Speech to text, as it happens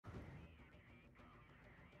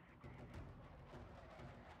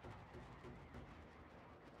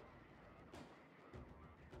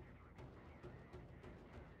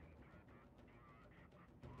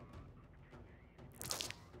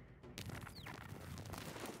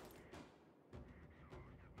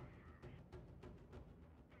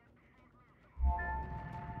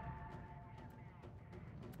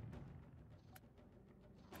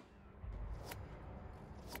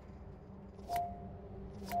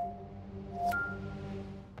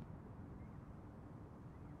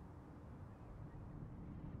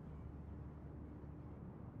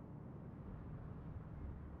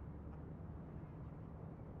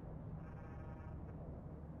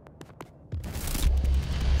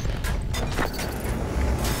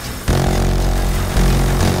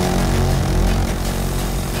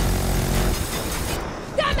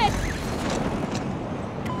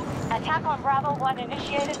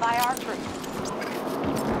initiated by our troops.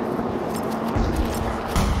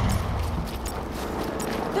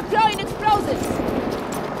 Deploying explosives!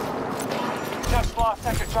 Just lost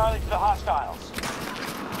Sector Charlie to the hostiles.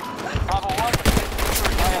 Bravo 1 was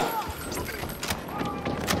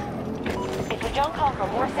hit. If we don't call for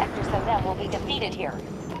more sectors than them, we'll be defeated here.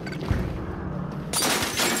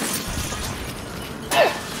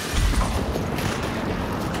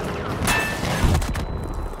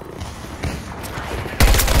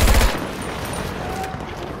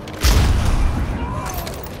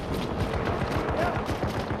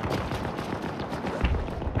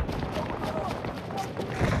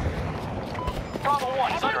 Bravo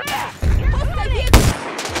 1 is under attack.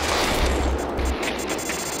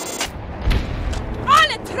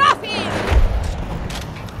 Alle traf ihn!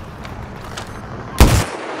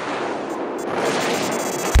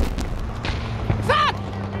 Fuck!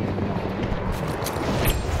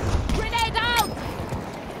 Grenade out!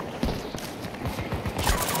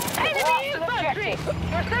 Enemy infantry!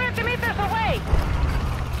 You're 30 meters away!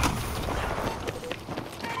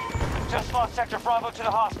 Just lost Sector Bravo to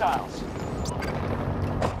the hostiles.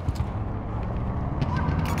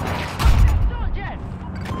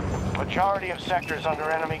 Majority of sectors under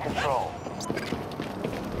enemy control.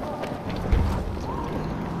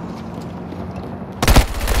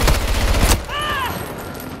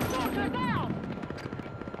 Soldier down!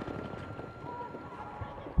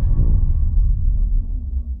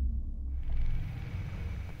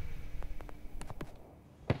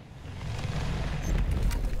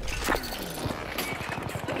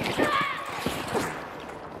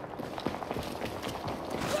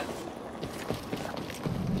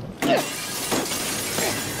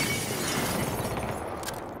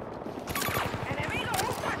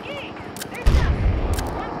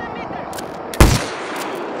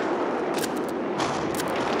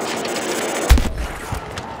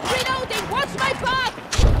 Reloading! Watch my back!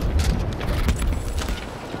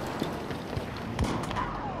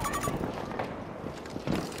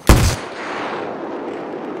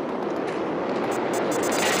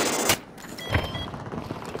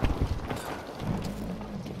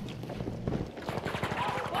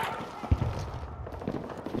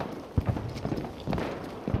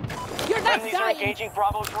 You're not Friendlies are dying! engaging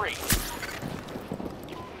Bravo 3.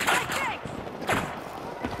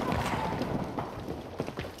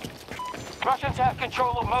 Russians have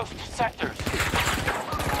control of most sectors.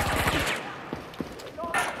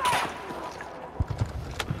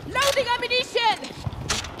 Loading ammunition!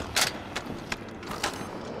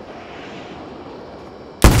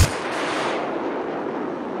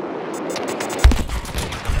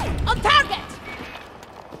 On target!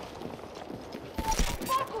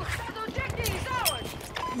 Focus! That objective is ours!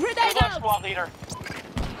 Grenade Good luck, out! squad leader.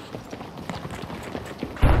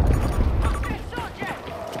 Okay, soldier!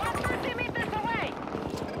 130 meters away!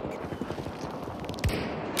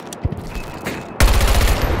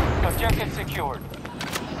 Objective secured.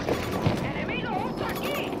 Enemigo justo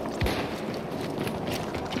aquí!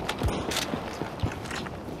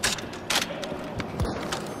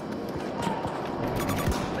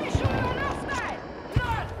 Visual on hostile!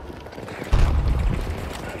 Run!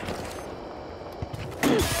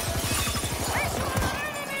 Visual on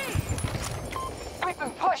enemy! We've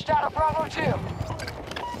been pushed out of Bravo 2.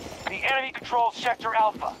 The enemy controls Sector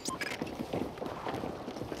Alpha.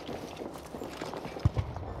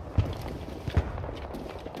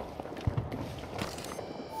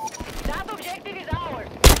 That objective is ours!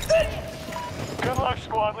 Good luck,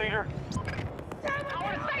 squad leader.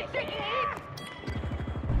 Our site taking hit!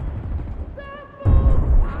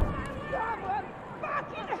 Someone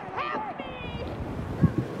fucking help me!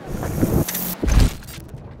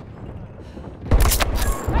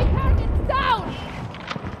 My target's down!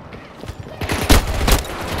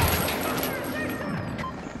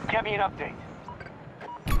 Get me an update.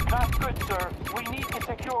 Not good, sir. We need to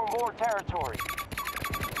secure more territory.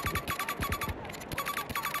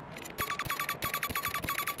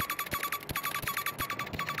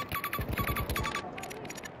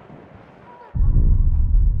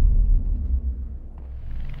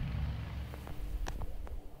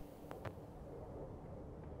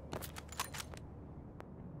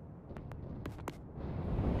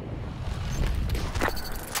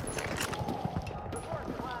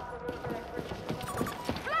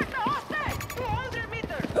 Flag the hostile! 200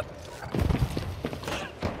 meters!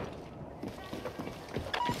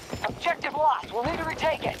 Objective lost. We'll need to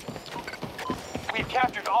retake it. We've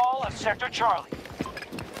captured all of Sector Charlie.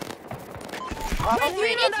 Bravo Where's the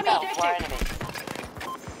 3 enemy? expelled for enemy.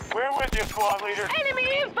 We're with you, squad leader.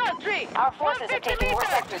 Enemy infantry! Our forces are 150 taking more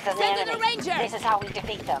meters! sectors than the Send in a enemy. ranger! This is how we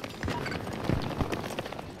defeat them.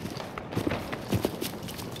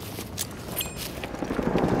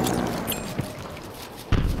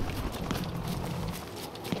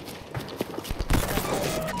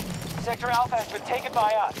 Sector Alpha has been taken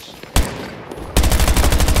by us.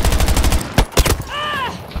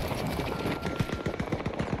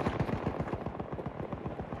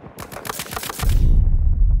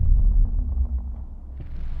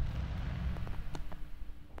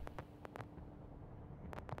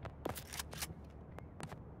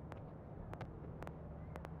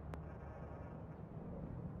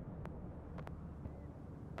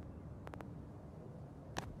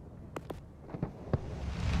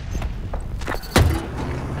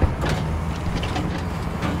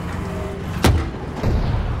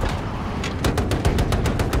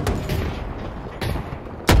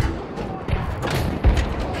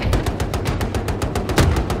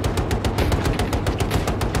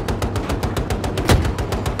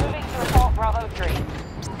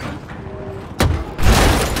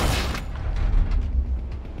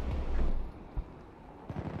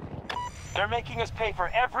 They're making us pay for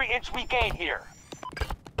every inch we gain here.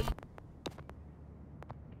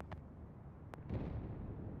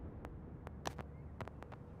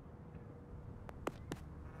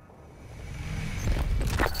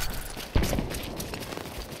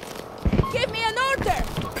 Give me an order!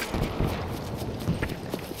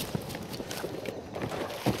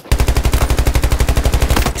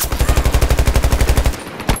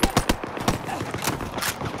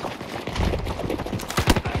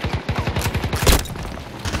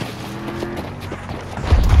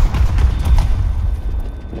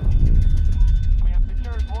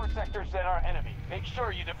 Than our enemy. Make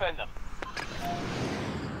sure you defend them.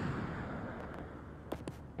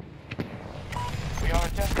 We are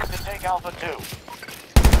attempting to take Alpha 2.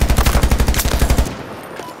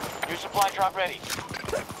 New supply drop ready.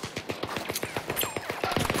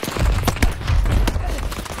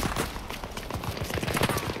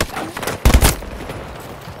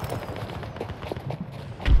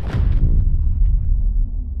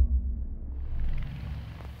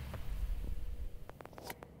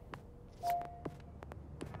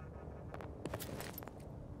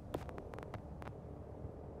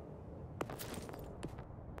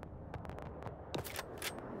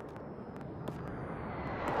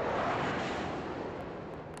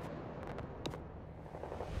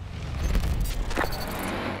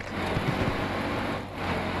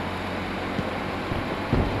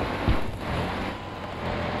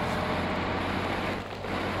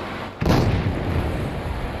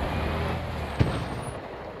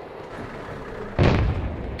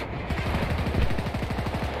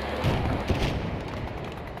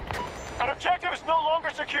 Objective is no longer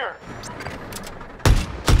secure.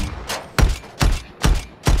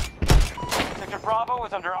 Sector Bravo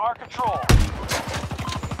is under our control.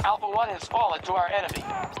 Alpha 1 has fallen to our enemy.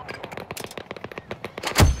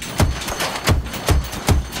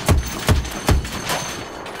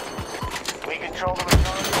 We control the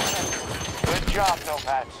majority of the sector. Good job,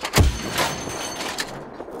 Nomads.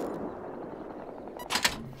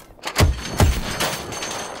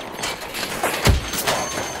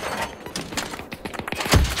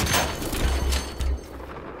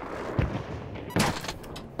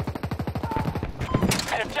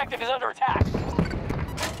 Objective is under attack.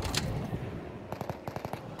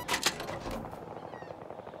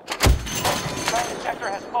 The sector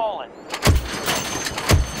has fallen.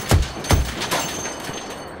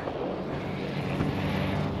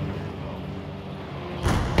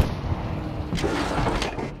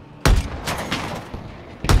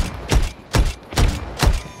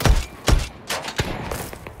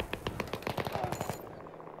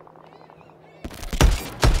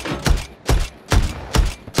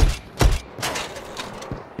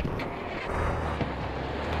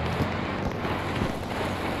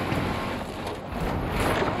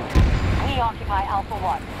 Occupy Alpha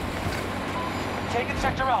 1. Taking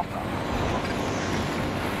Sector Alpha.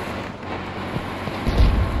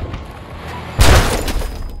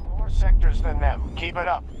 More sectors than them. Keep it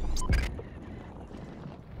up.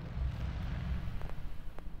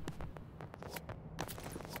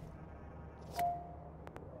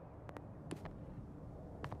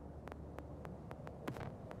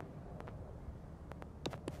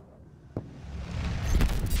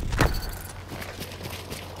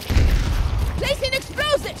 Placing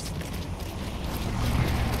explosives!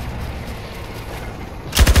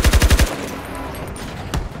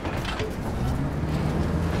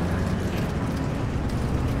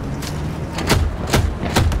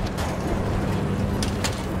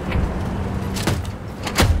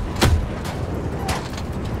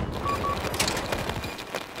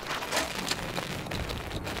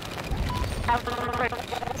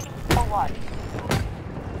 One.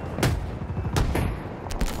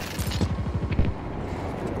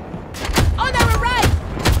 On our right!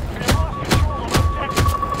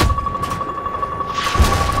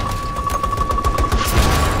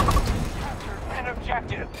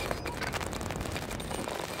 active.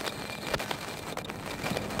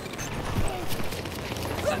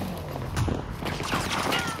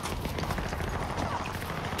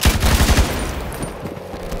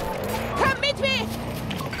 Come meet me!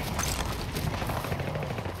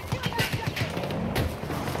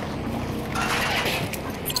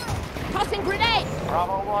 Tossing grenade!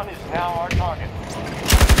 Bravo 1 is now our target.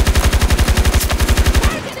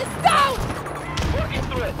 Target is down! Working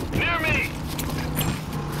through it. Near me!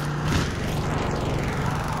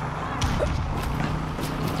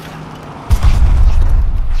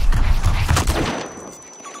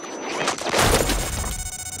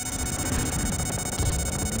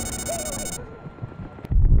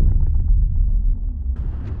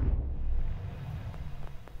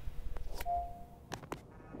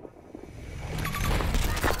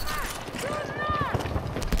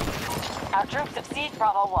 Our troops have seized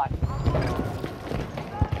Bravo 1.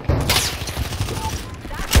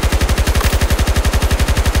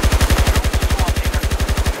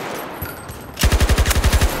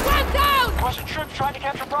 One down! Russian troops trying to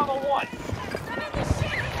capture Bravo 1.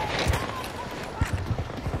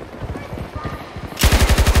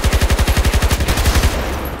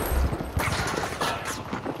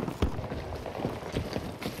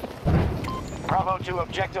 Bravo 2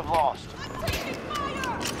 objective lost.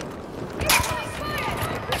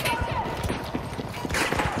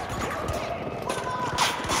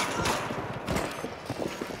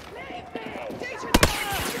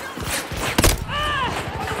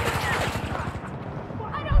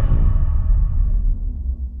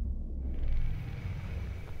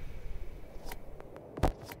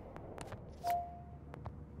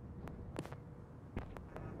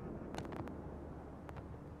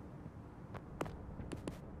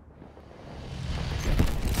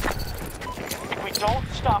 If we don't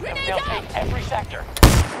stop them, they'll take every sector.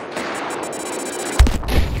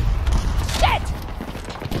 Shit!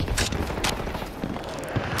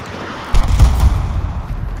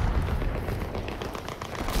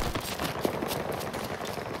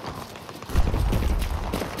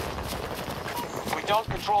 We don't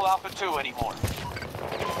control Alpha 2 anymore.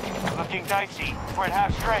 Looking dicey. We're at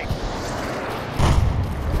half strength.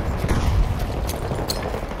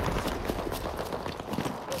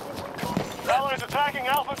 Allies attacking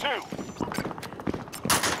Alpha 2.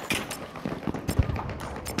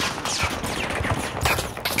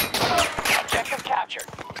 Objective captured.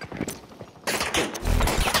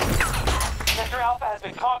 Sector Alpha has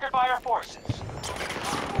been conquered by our forces.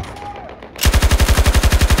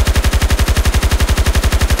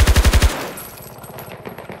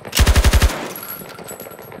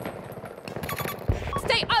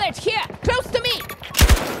 Stay alert here! Close to me!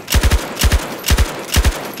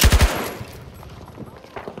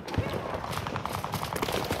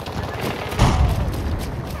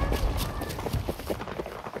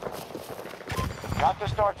 Got to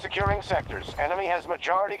start securing sectors. Enemy has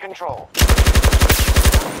majority control.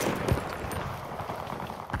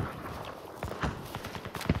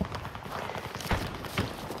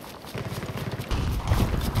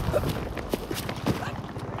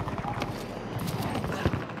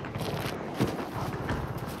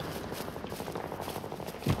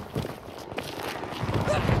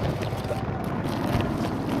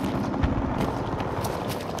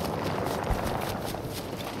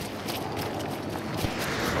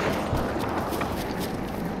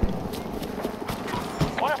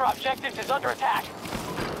 One of our objectives is under attack.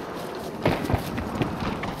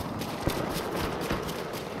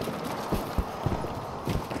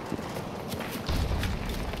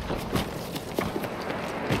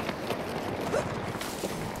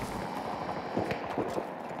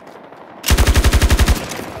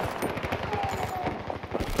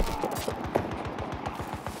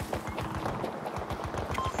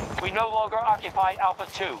 We no longer occupy Alpha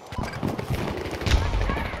 2.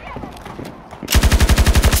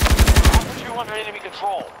 Alpha 2 under enemy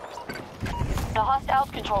control. The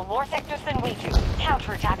hostiles control more sectors than we do.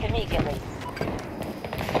 Counterattack immediately.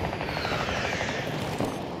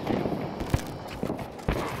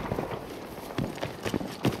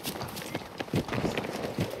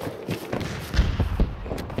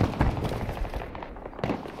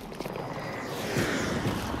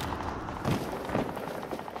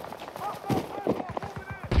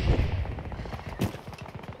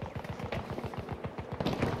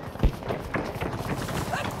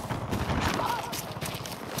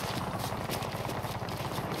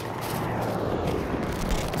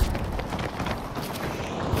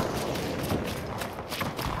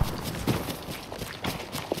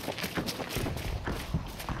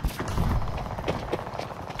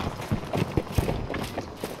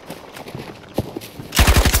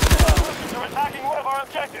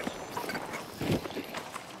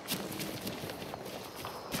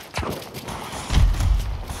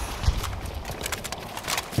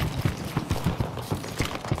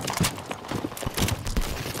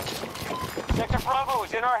 Sector Bravo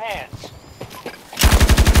is in our hands.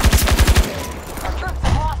 Our troops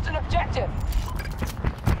have lost an objective.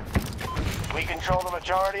 We control the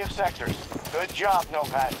majority of sectors. Good job,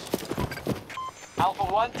 Nopads. Alpha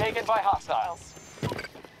 1 taken by hostiles.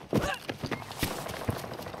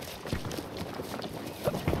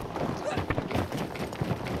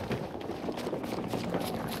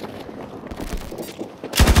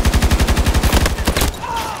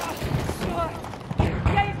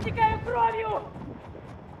 Я истекаю кровью!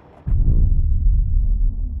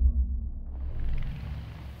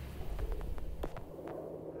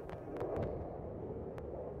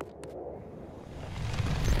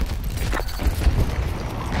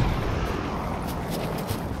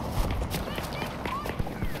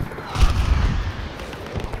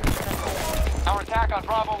 Our attack on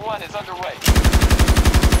Bravo 1 is underway.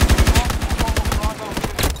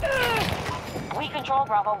 We control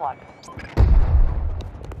Bravo 1.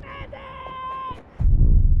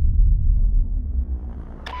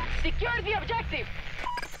 Secure the objective!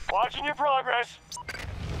 Watching your progress.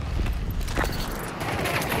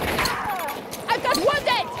 I've got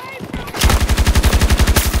wounded!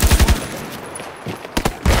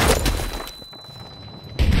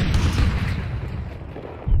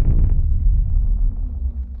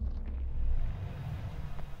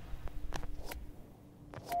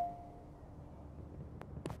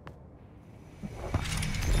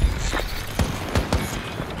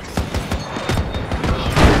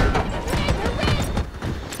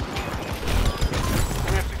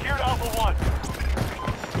 We have secured Alpha 1.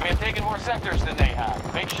 We have taken more sectors than they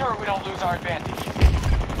have. Make sure we don't lose our advantage.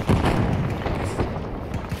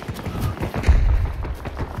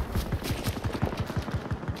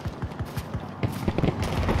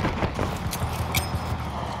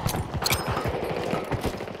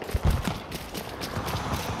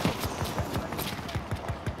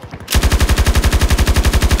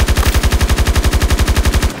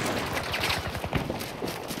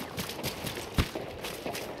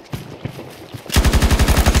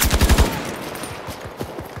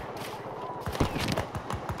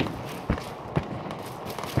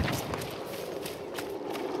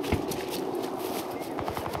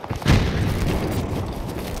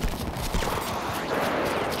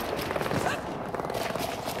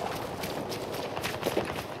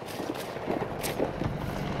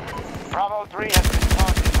 Bravo 3 has been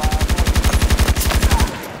targeted by our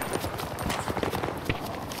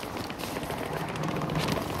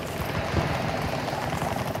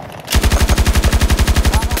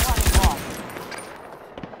Bravo 1 is lost.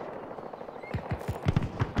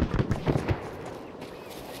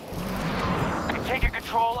 We've taken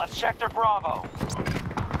control of Sector Bravo.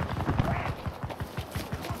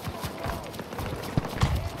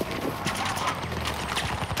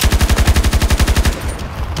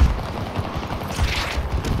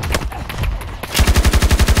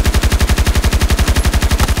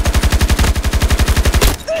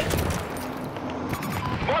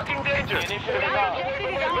 Marking danger. Initiative is on.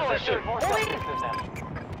 Position. More sectors than them.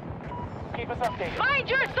 Keep us updated. Mind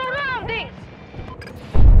your surroundings!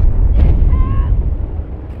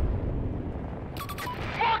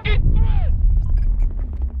 Fucking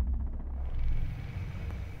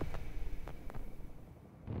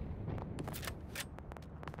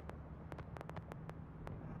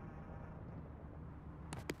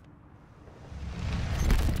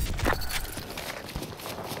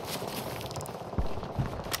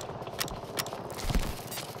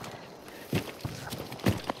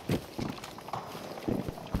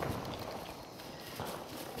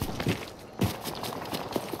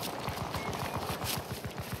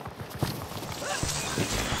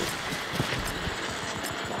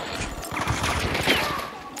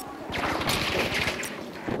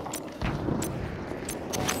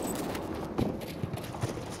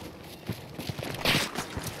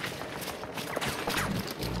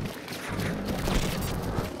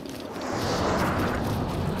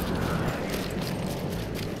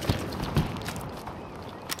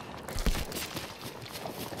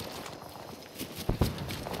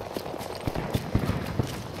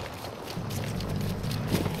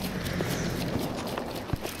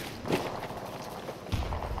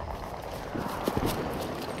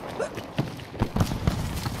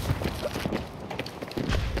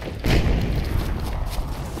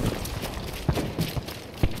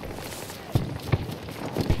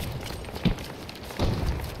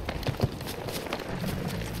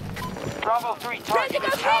Bravo 3 target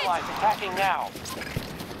is allies attacking now.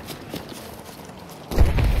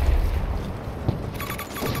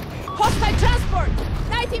 Hostile transport!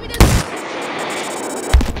 90 minutes!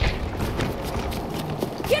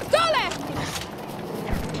 Pierdolę!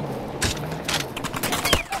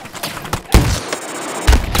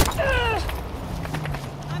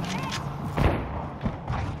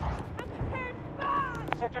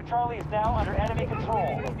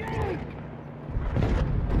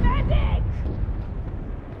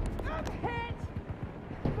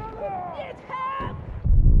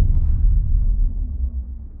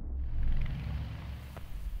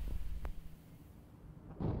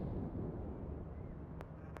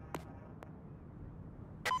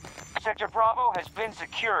 Sector Bravo has been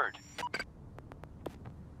secured.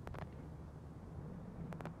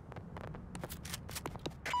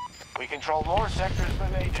 We control more sectors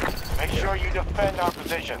than they do. Make sure you defend our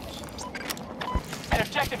positions. An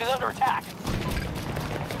objective is under attack.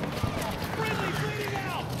 Friendly bleeding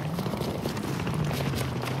out!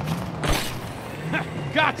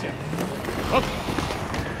 Gotcha! Okay.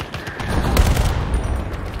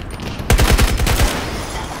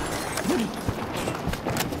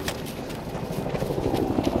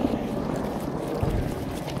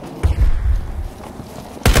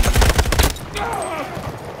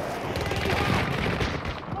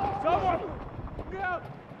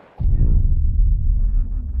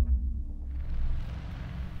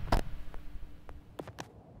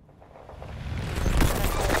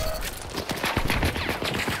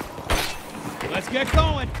 Let's get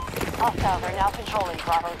going! Hostiles are now controlling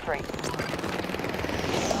Bravo 3.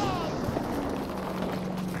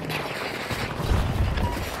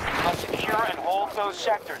 Let's secure and hold those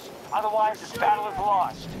sectors. Otherwise, this battle is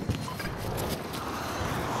lost.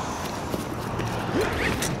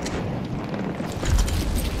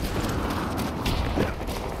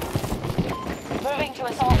 Moving to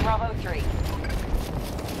assault Bravo 3.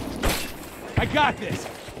 I got this!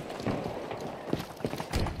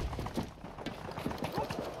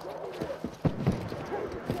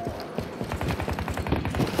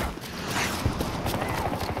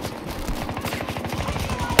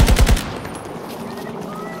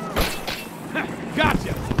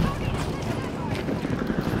 Gotcha!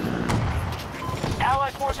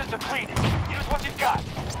 Allied forces depleted. Use what you've got.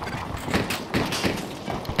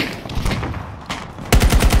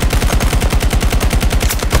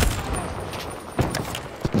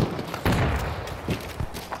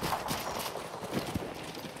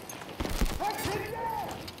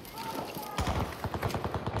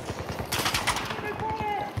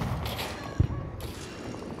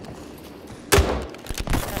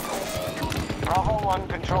 Bravo 1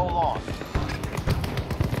 control lost.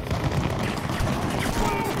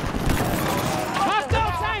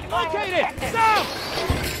 Hostile tank located! South!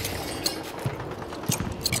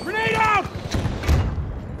 Grenade out!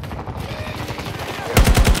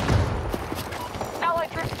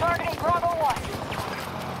 Allied troops targeting Bravo 1.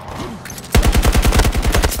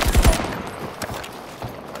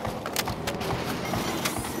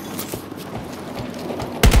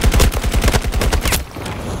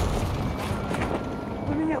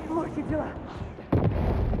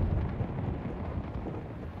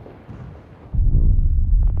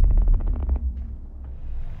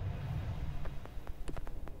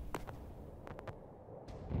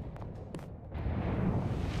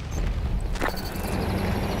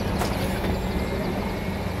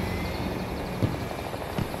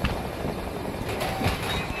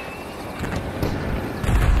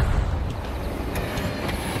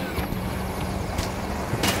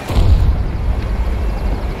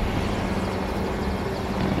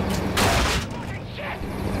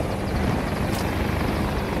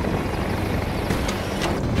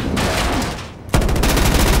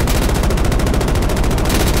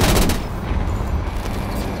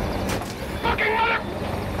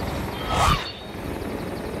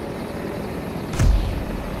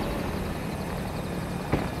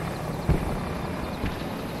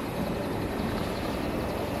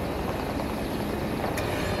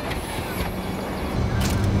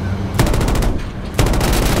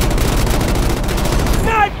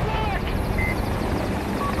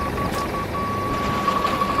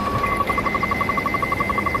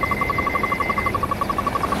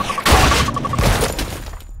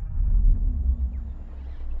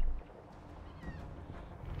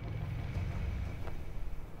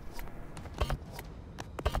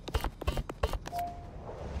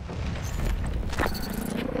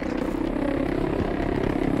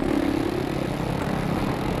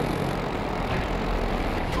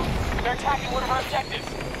 They're attacking one of our objectives.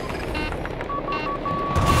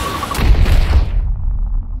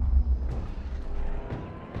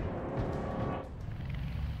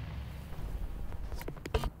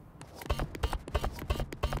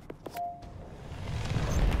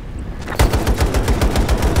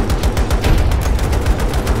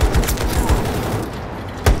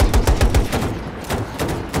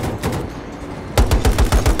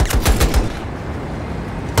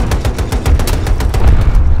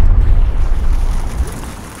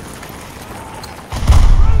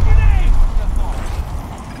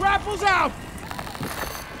 Out!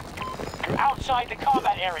 You're outside the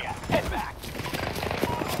combat area. Head back.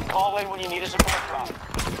 Call in when you need a support drop.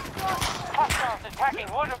 Hostiles attacking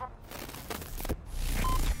one of our...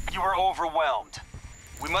 You are overwhelmed.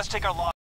 We must take our loss.